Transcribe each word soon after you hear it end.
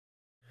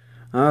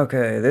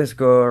Okay, this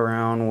go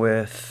around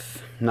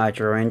with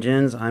nitro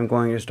engines. I'm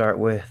going to start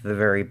with the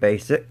very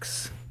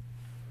basics.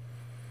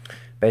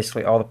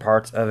 Basically all the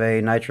parts of a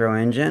nitro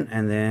engine,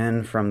 and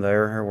then from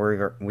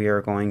there we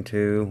are going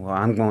to, well,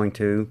 I'm going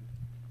to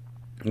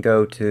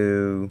go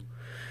to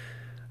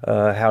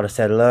how to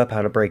set it up,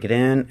 how to break it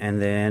in,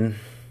 and then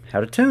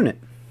how to tune it.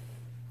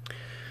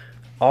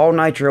 All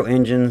nitro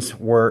engines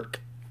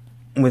work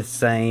with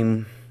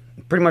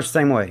pretty much the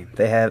same way.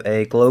 They have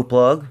a glow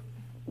plug,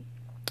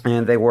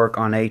 and they work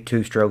on a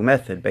two-stroke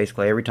method.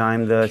 Basically, every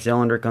time the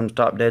cylinder comes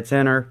top dead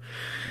center,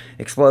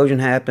 explosion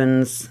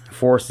happens,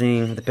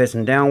 forcing the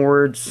piston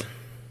downwards,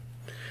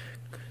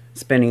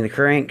 spinning the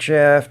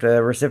crankshaft.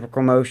 A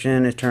reciprocal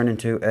motion is turned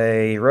into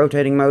a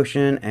rotating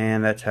motion,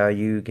 and that's how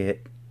you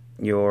get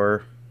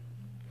your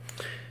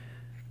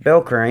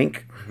bell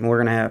crank. I'm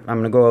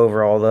gonna go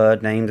over all the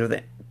names of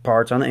the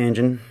parts on the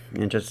engine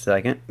in just a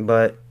second,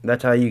 but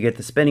that's how you get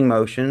the spinning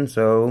motion,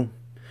 so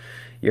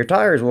your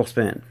tires will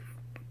spin.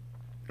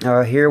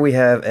 Here we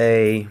have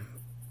a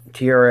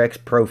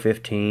TRX Pro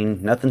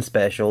 15, nothing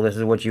special. This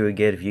is what you would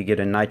get if you get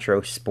a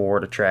Nitro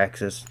Sport, a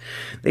Traxxas.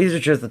 These are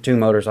just the two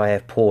motors I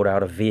have pulled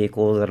out of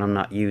vehicles that I'm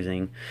not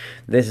using.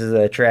 This is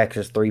a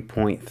Traxxas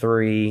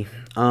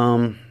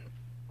 3.3.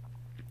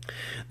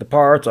 The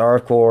parts are,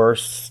 of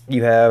course,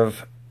 you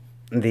have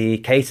the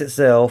case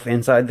itself.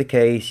 Inside the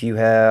case you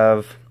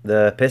have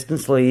the piston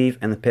sleeve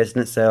and the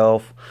piston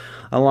itself,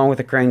 along with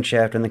the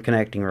crankshaft and the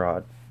connecting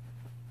rod.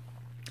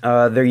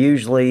 They're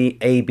usually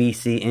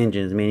ABC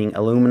engines, meaning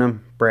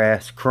aluminum,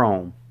 brass,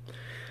 chrome.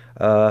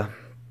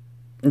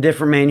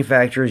 Different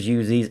manufacturers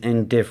use these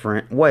in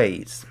different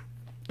ways.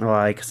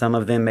 Like some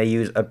of them may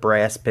use a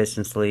brass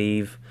piston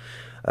sleeve,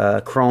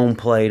 chrome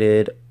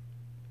plated.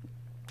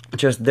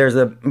 Just there's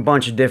a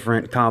bunch of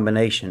different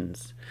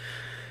combinations.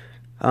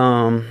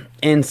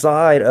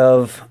 Inside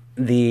of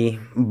the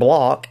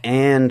block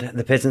and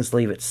the piston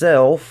sleeve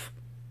itself,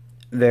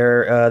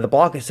 the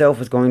block itself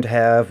is going to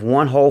have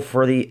one hole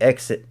for the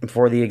exit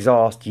for the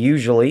exhaust,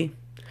 usually,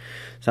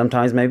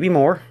 sometimes maybe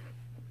more,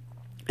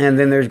 and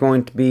then there's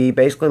going to be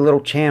basically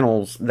little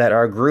channels that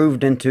are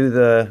grooved into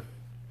the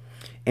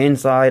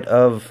inside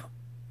of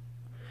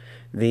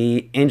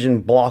the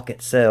engine block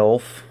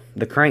itself,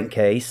 the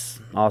crankcase,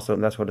 also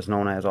that's what it's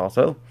known as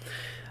also,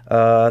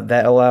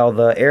 that allow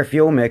the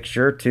air-fuel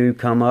mixture to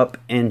come up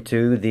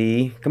into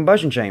the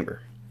combustion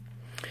chamber.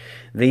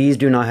 These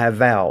do not have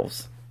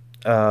valves.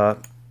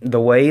 The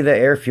way the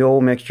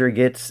air-fuel mixture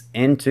gets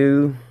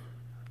into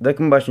the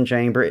combustion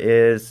chamber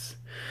is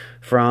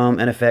from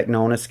an effect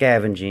known as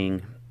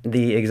scavenging.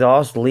 The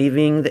exhaust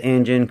leaving the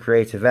engine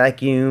creates a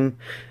vacuum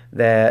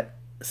that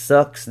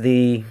sucks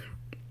the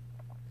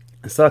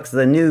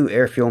new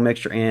air-fuel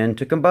mixture in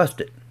to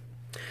combust it.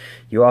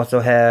 You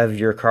also have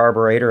your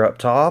carburetor up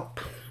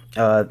top.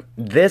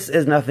 This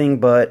is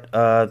nothing but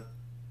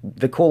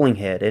the cooling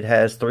head. It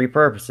has three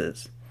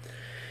purposes.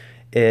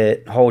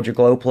 It holds your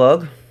glow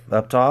plug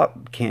up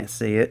top. Can't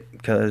see it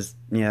because,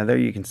 yeah, there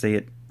you can see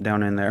it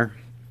down in there.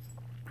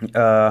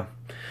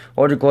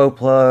 Hold your glow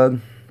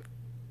plug,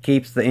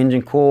 keeps the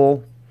engine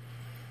cool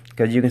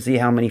because you can see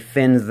how many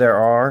fins there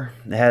are.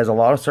 It has a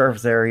lot of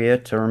surface area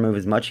to remove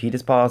as much heat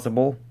as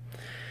possible.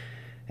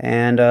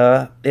 And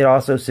it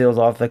also seals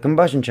off the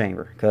combustion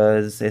chamber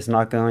because it's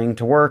not going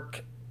to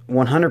work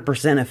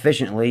 100%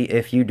 efficiently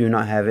if you do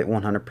not have it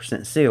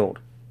 100% sealed.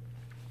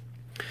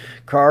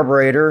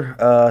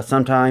 Carburetor,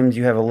 sometimes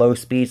you have a low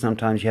speed,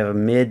 sometimes you have a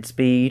mid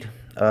speed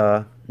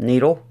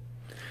needle.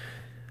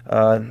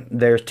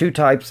 There's two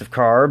types of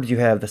carbs. You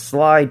have the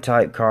slide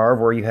type carb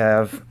where you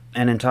have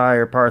an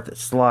entire part that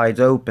slides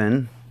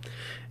open,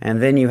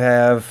 and then you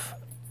have,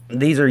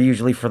 these are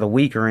usually for the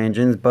weaker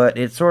engines, but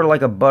it's sort of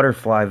like a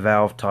butterfly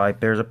valve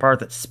type. There's a part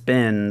that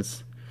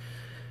spins,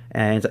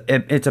 and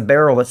it's a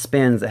barrel that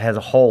spins that has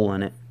a hole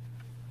in it.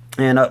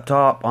 And up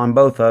top on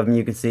both of them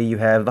you can see you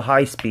have the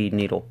high speed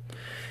needle.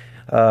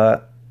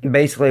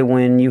 Basically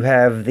when you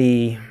have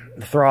the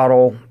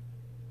throttle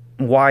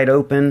wide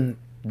open,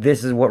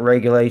 this is what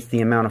regulates the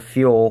amount of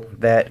fuel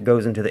that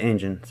goes into the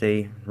engine.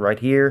 See, right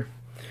here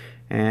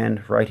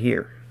and right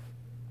here.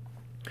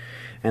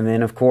 And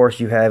then of course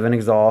you have an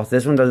exhaust.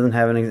 This one doesn't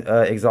have an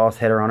exhaust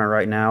header on it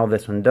right now.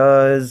 This one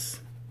does.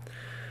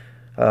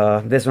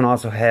 This one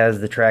also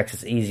has the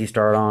Traxxas Easy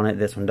Start on it.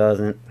 This one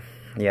doesn't.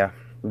 Yeah,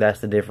 that's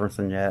the difference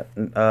in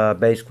that.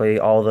 Basically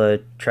all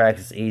the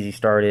Traxxas Easy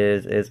Start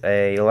is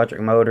a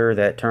electric motor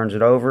that turns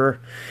it over,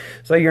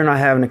 so you're not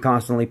having to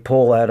constantly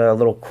pull at a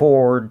little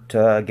cord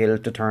to get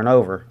it to turn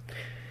over.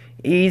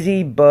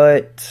 Easy,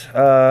 but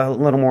a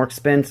little more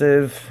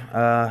expensive.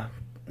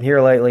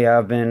 Here lately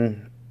I've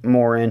been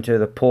more into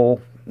the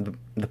pull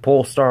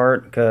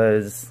start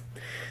because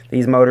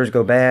these motors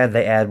go bad,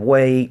 they add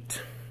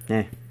weight.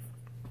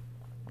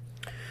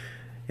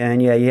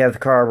 And yeah, you have the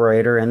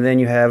carburetor, and then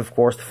you have, of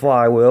course, the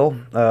flywheel.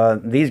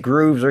 These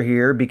grooves are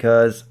here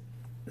because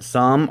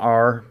some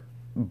are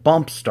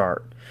bump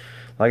start.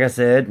 Like I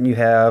said,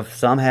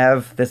 some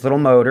have this little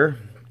motor,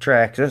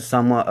 Traxxas.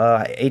 Some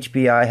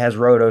HPI has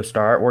roto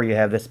start, where you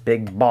have this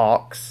big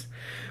box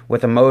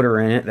with a motor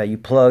in it that you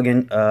plug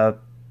in a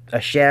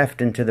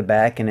shaft into the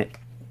back, and it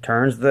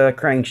turns the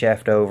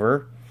crankshaft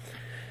over.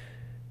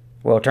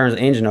 Well, it turns the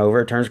engine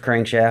over. It turns the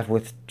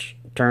crankshaft,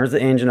 turns the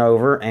engine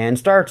over and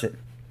starts it.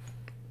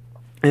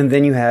 And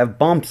then you have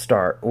bump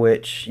start,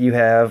 which you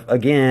have,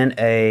 again,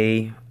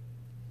 a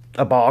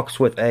box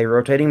with a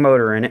rotating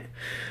motor in it,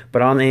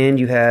 but on the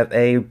end you have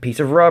a piece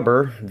of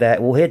rubber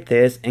that will hit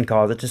this and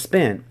cause it to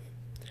spin.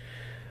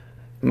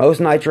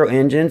 Most nitro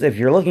engines, if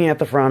you're looking at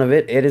the front of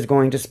it, it is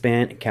going to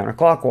spin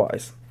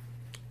counterclockwise.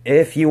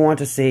 If you want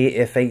to see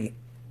if a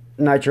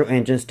nitro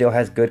engine still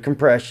has good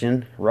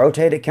compression,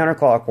 rotate it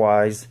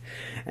counterclockwise,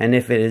 and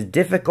if it is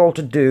difficult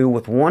to do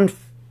with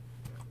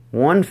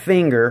one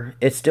finger,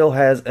 it still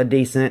has a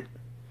decent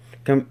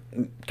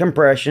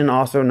compression,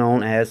 also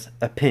known as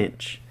a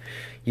pinch.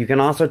 You can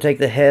also take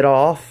the head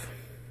off,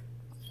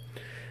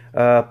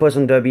 put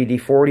some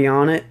WD-40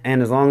 on it,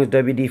 and as long as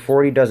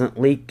WD-40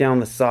 doesn't leak down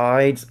the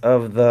sides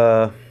of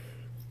the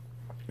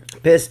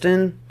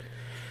piston,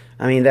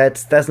 I mean,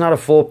 that's not a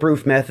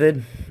foolproof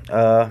method,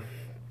 but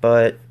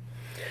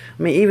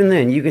I mean, even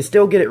then, you can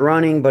still get it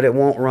running, but it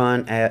won't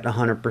run at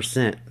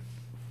 100%.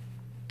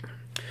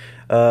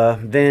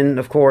 Then,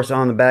 of course,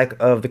 on the back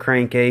of the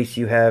crankcase,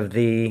 you have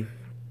the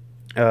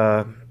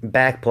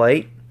back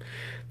plate.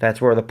 That's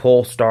where the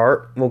pull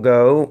start will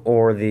go,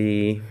 or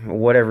the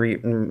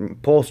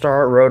pull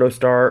start, roto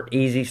start,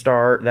 easy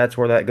start. That's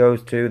where that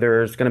goes to.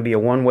 There's going to be a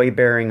one-way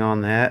bearing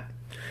on that.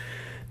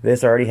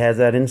 This already has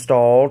that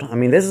installed. I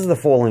mean, this is the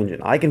full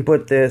engine. I can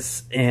put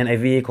this in a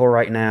vehicle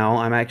right now.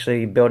 I'm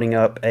actually building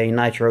up a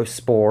Nitro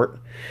Sport,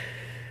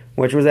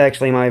 which was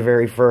actually my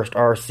very first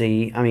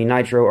RC. I mean,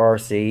 Nitro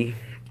RC.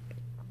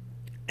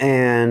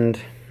 And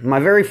my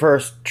very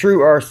first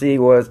true RC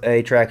was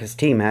a Traxxas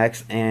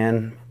T-Max,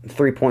 and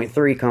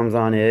 3.3 comes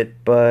on it,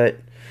 but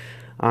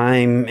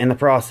I'm in the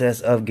process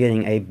of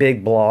getting a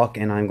big block,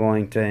 and I'm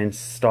going to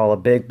install a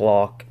big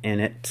block in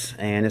it,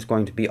 and it's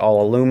going to be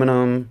all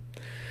aluminum.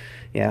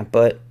 Yeah,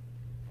 but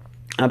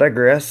I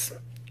digress.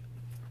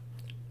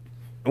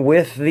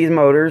 With these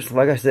motors,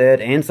 like I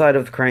said, inside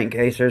of the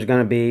crankcase there's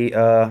going to be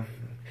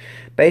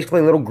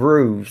basically little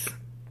grooves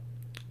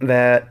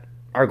that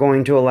are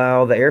going to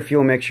allow the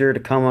air-fuel mixture to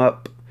come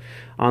up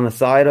on the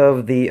side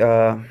of the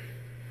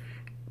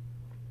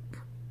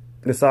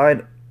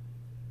side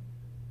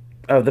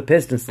of the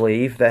piston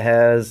sleeve that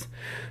has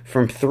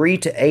from 3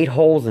 to 8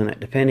 holes in it,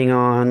 depending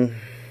on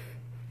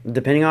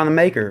the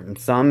maker.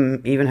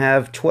 Some even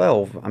have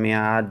 12. I mean,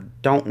 I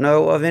don't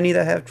know of any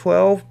that have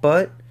 12,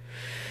 but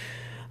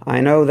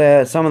I know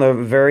that some of the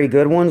very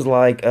good ones,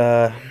 like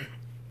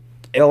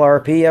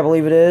LRP, I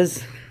believe it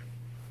is,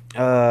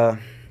 quite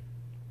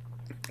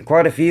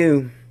a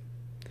few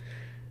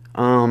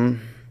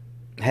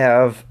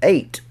have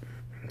 8.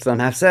 Some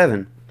have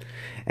 7.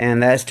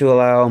 And that's to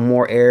allow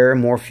more air,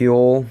 more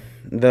fuel,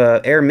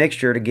 the air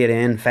mixture to get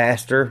in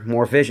faster,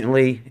 more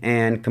efficiently,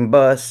 and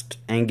combust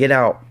and get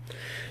out.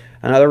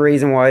 Another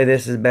reason why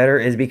this is better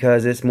is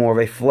because it's more of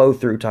a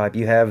flow-through type.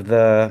 You have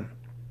the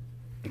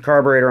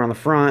carburetor on the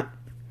front,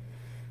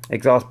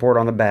 exhaust port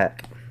on the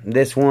back.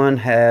 This one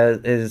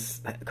is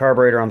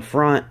carburetor on the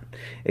front,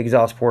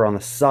 exhaust port on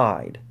the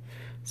side.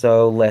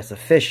 So less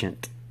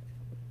efficient,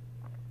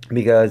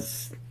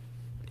 because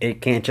it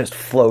can't just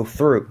flow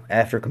through.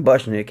 After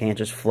combustion, it can't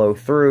just flow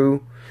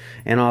through.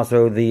 And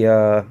also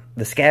the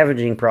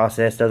scavenging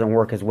process doesn't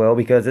work as well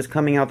because it's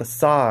coming out the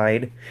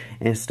side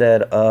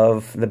instead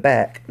of the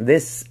back.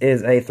 This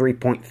is a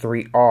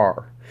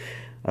 3.3R.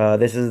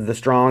 This is the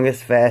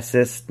strongest,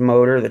 fastest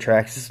motor that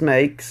Traxxas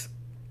makes.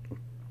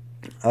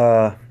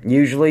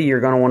 Usually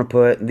you're going to want to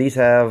put, these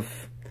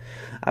have,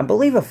 I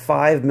believe, a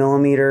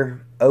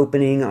 5mm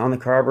opening on the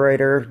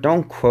carburetor.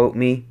 Don't quote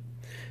me.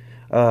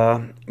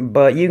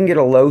 But you can get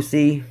a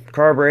low-C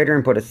carburetor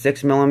and put a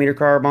 6mm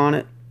carb on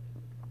it,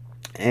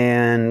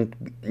 and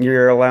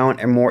you're allowing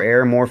more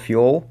air, more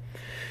fuel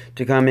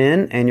to come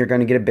in, and you're going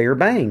to get a bigger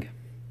bang.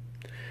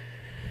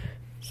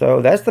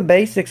 So that's the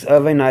basics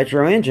of a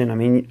nitro engine. I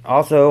mean,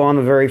 also on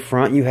the very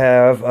front you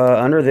have,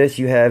 under this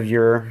you have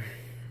your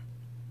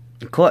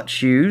clutch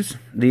shoes.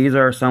 These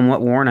are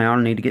somewhat worn out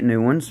and need to get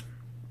new ones.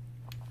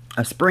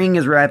 A spring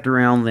is wrapped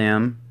around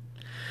them.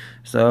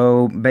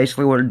 So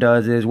basically what it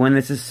does is when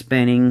this is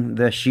spinning,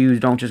 the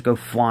shoes don't just go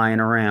flying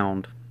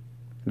around.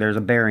 There's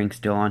a bearing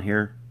still on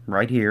here,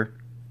 right here.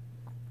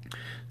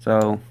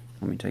 So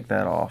let me take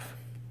that off.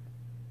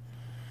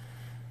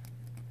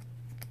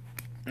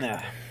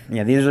 Yeah,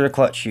 these are the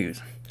clutch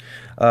shoes.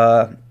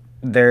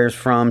 There's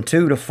from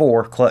 2 to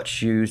 4 clutch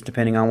shoes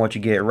depending on what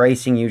you get.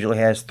 Racing usually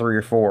has 3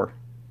 or 4.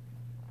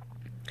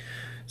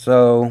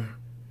 So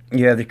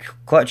you have the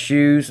clutch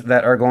shoes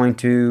that are going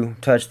to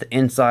touch the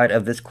inside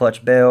of this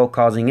clutch bell,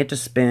 causing it to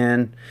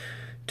spin,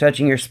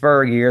 touching your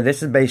spur gear.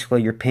 This is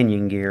basically your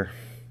pinion gear.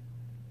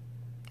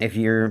 If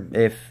you're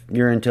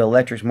into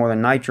electrics more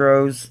than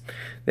nitros,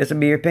 this would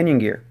be your pinion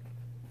gear.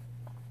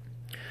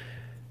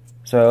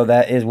 So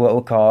that is what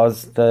will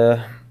cause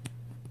the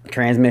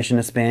transmission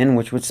to spin,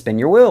 which would spin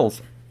your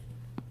wheels.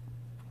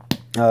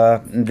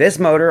 This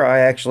motor I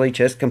actually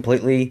just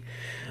completely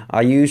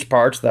I used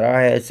parts that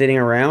I had sitting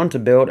around to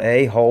build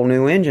a whole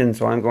new engine,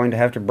 so I'm going to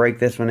have to break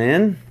this one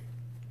in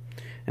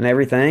and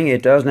everything.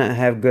 It does not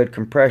have good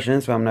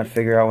compression, so I'm going to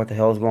figure out what the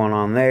hell is going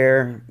on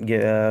there,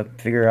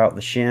 figure out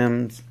the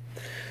shims,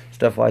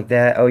 stuff like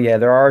that. Oh yeah,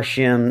 there are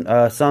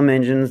some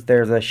engines,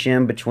 there's a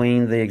shim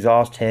between the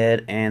exhaust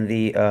head and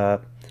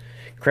the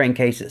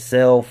crankcase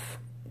itself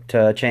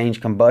to change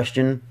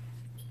combustion.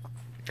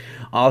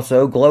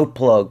 Also, glow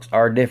plugs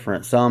are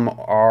different. Some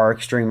are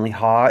extremely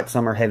hot,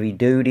 some are heavy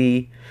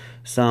duty,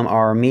 some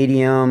are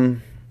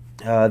medium.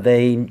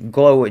 They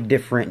glow at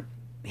different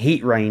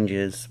heat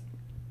ranges.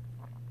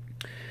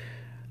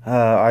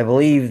 I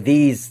believe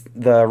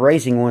the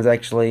racing ones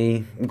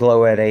actually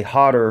glow at a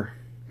hotter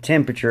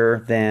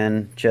temperature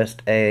than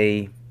just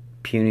a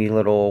puny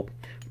little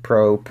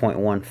Pro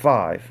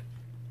 0.15.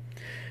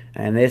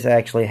 And this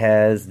actually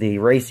has the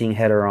racing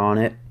header on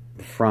it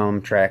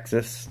from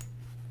Traxxas.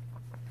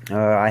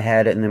 I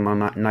had it, and then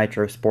my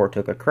Nitro Sport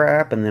took a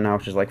crap, and then I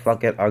was just like,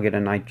 fuck it, I'll get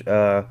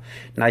a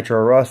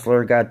Nitro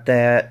Rustler, got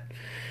that.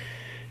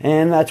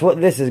 And that's what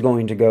this is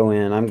going to go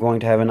in. I'm going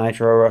to have a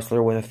Nitro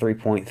Rustler with a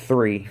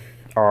 3.3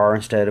 R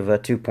instead of a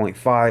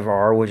 2.5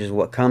 R, which is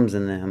what comes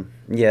in them.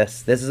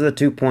 Yes, this is a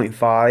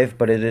 2.5,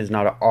 but it is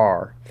not an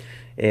R.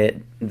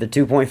 The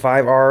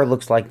 2.5 R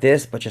looks like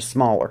this, but just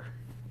smaller.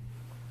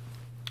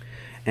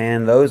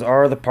 And those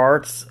are the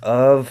parts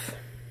of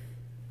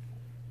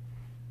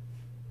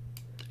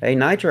a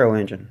nitro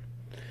engine.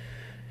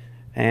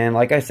 And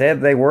like I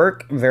said, they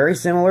work very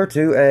similar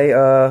to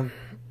a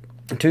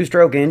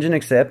two-stroke engine,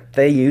 except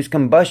they use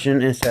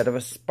combustion instead of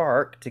a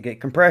spark to get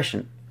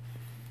compression.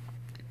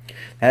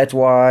 That's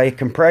why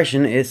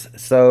compression is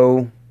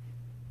so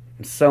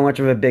much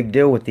of a big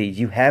deal with these.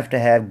 You have to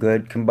have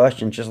good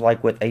combustion, just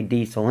like with a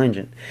diesel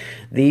engine.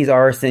 These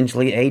are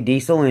essentially a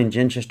diesel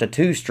engine, just a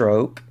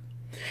two-stroke.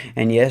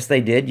 And yes,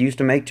 they did used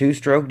to make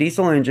two-stroke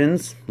diesel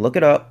engines. Look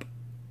it up.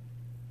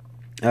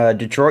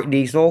 Detroit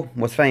Diesel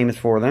was famous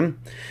for them,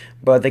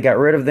 but they got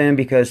rid of them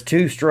because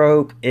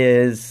two-stroke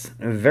is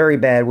very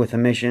bad with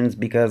emissions,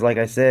 because like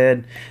I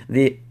said,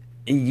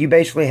 you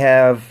basically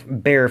have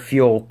bare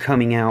fuel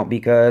coming out,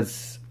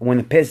 because when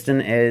the piston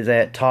is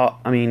at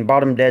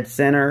bottom dead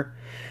center,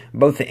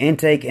 both the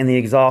intake and the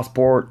exhaust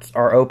ports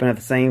are open at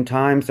the same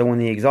time. So when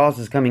the exhaust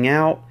is coming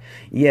out,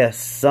 yes,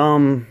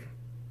 some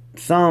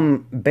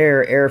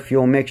bare air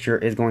fuel mixture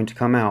is going to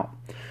come out.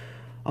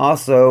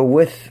 Also,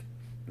 with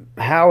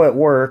how it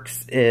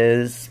works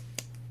is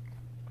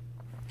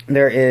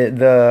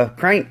the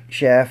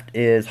crankshaft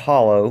is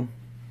hollow.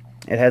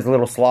 It has a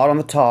little slot on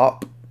the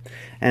top,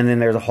 and then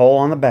there's a hole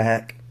on the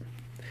back.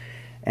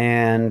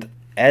 And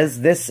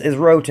as this is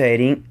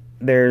rotating,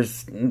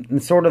 there's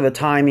sort of a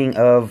timing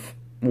of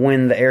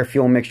when the air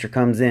fuel mixture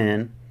comes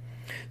in.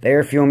 The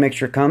air fuel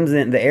mixture comes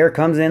in, the air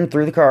comes in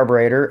through the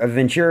carburetor. A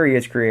venturi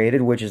is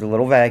created, which is a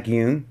little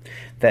vacuum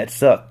that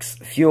sucks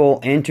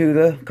fuel into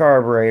the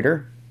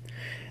carburetor.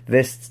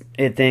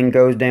 It then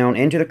goes down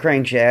into the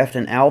crankshaft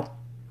and out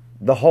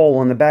the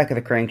hole in the back of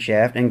the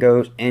crankshaft and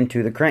goes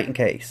into the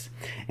crankcase.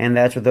 And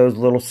that's with those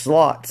little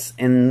slots.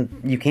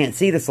 And you can't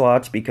see the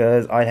slots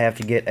because I'd have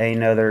to get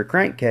another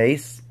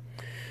crankcase.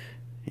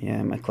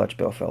 Yeah, my clutch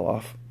bell fell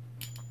off.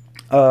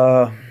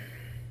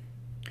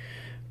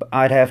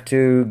 I'd have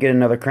to get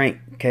another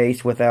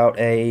crankcase without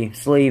a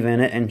sleeve in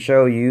it and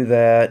show you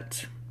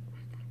that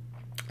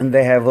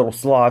they have little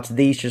slots.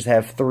 These just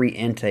have 3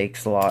 intake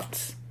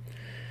slots.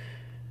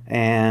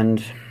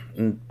 And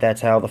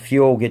that's how the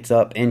fuel gets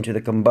up into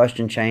the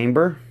combustion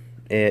chamber.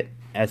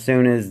 As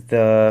soon as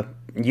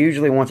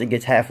usually once it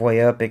gets halfway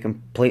up, it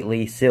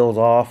completely seals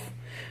off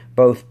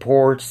both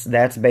ports.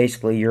 That's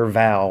basically your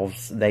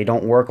valves. They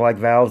don't work like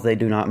valves. They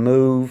do not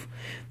move.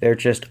 They're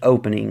just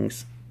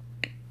openings.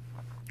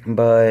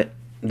 But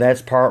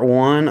that's part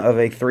 1 of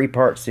a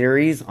 3-part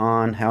series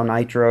on how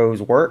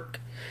nitros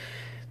work.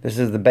 This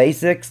is the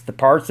basics, the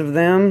parts of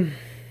them.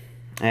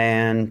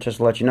 And just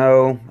to let you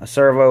know, a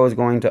servo is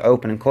going to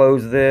open and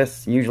close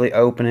this. Usually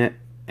open it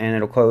and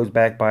it'll close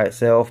back by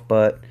itself,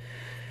 but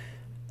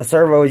a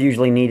servo is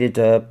usually needed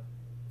to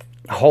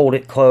hold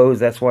it closed.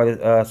 That's why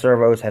the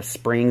servos have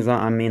springs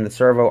on. The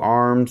servo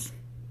arms,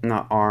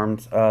 not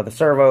arms, the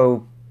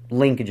servo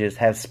linkages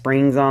have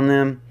springs on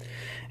them.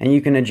 And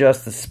you can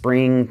adjust the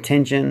spring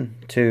tension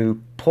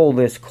to pull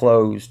this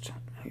closed,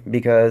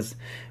 because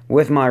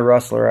with my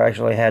Rustler I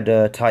actually had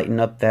to tighten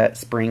up that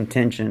spring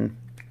tension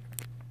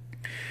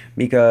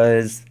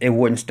because it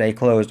wouldn't stay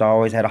closed. I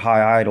always had a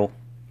high idle.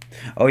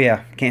 Oh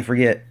yeah, can't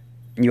forget,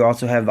 you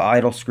also have the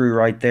idle screw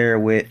right there,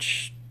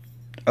 which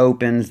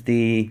opens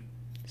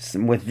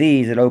with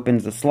these it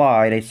opens the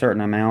slide a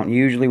certain amount.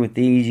 Usually with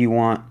these you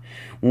want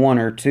 1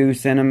 or 2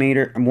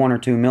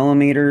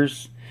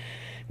 millimeters.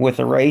 With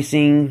the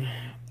racing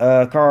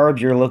carbs,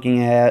 you're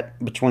looking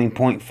at between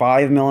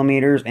 0.5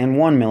 millimeters and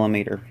 1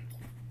 millimeter.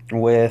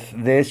 With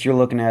this, you're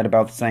looking at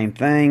about the same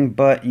thing,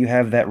 but you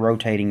have that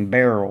rotating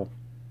barrel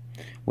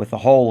with a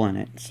hole in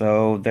it.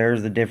 So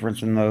there's the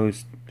difference in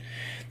those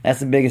That's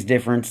the biggest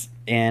difference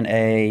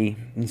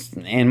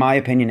in my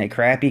opinion, a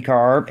crappy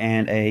carb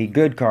and a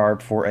good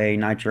carb for a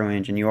nitro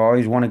engine. You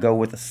always want to go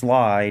with a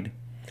slide.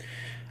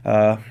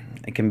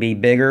 It can be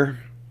bigger,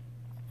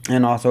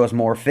 and also it's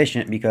more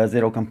efficient because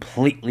it'll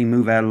completely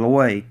move out of the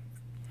way.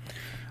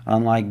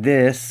 Unlike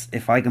this,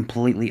 if I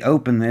completely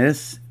open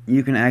this,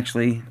 you can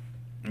actually,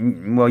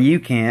 well, you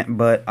can't,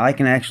 but I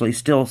can actually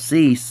still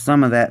see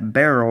some of that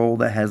barrel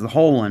that has the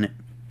hole in it.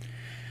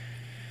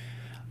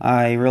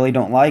 I really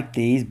don't like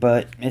these,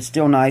 but it's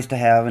still nice to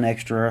have an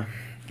extra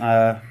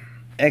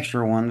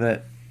one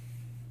that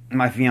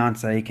my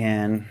fiance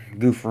can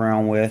goof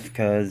around with,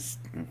 because,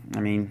 I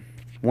mean,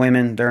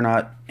 women, they're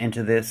not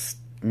into this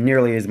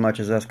nearly as much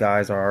as us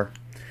guys are.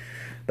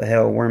 But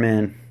hell, we're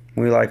men.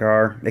 We like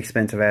our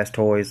expensive-ass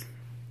toys.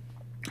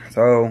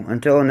 So,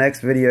 until the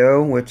next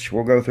video, which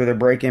we'll go through the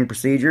break-in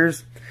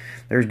procedures.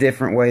 There's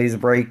different ways to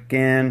break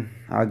in.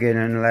 I'll get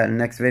into that in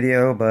the next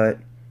video, but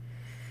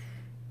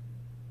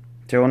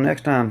till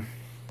next time,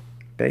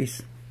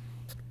 peace.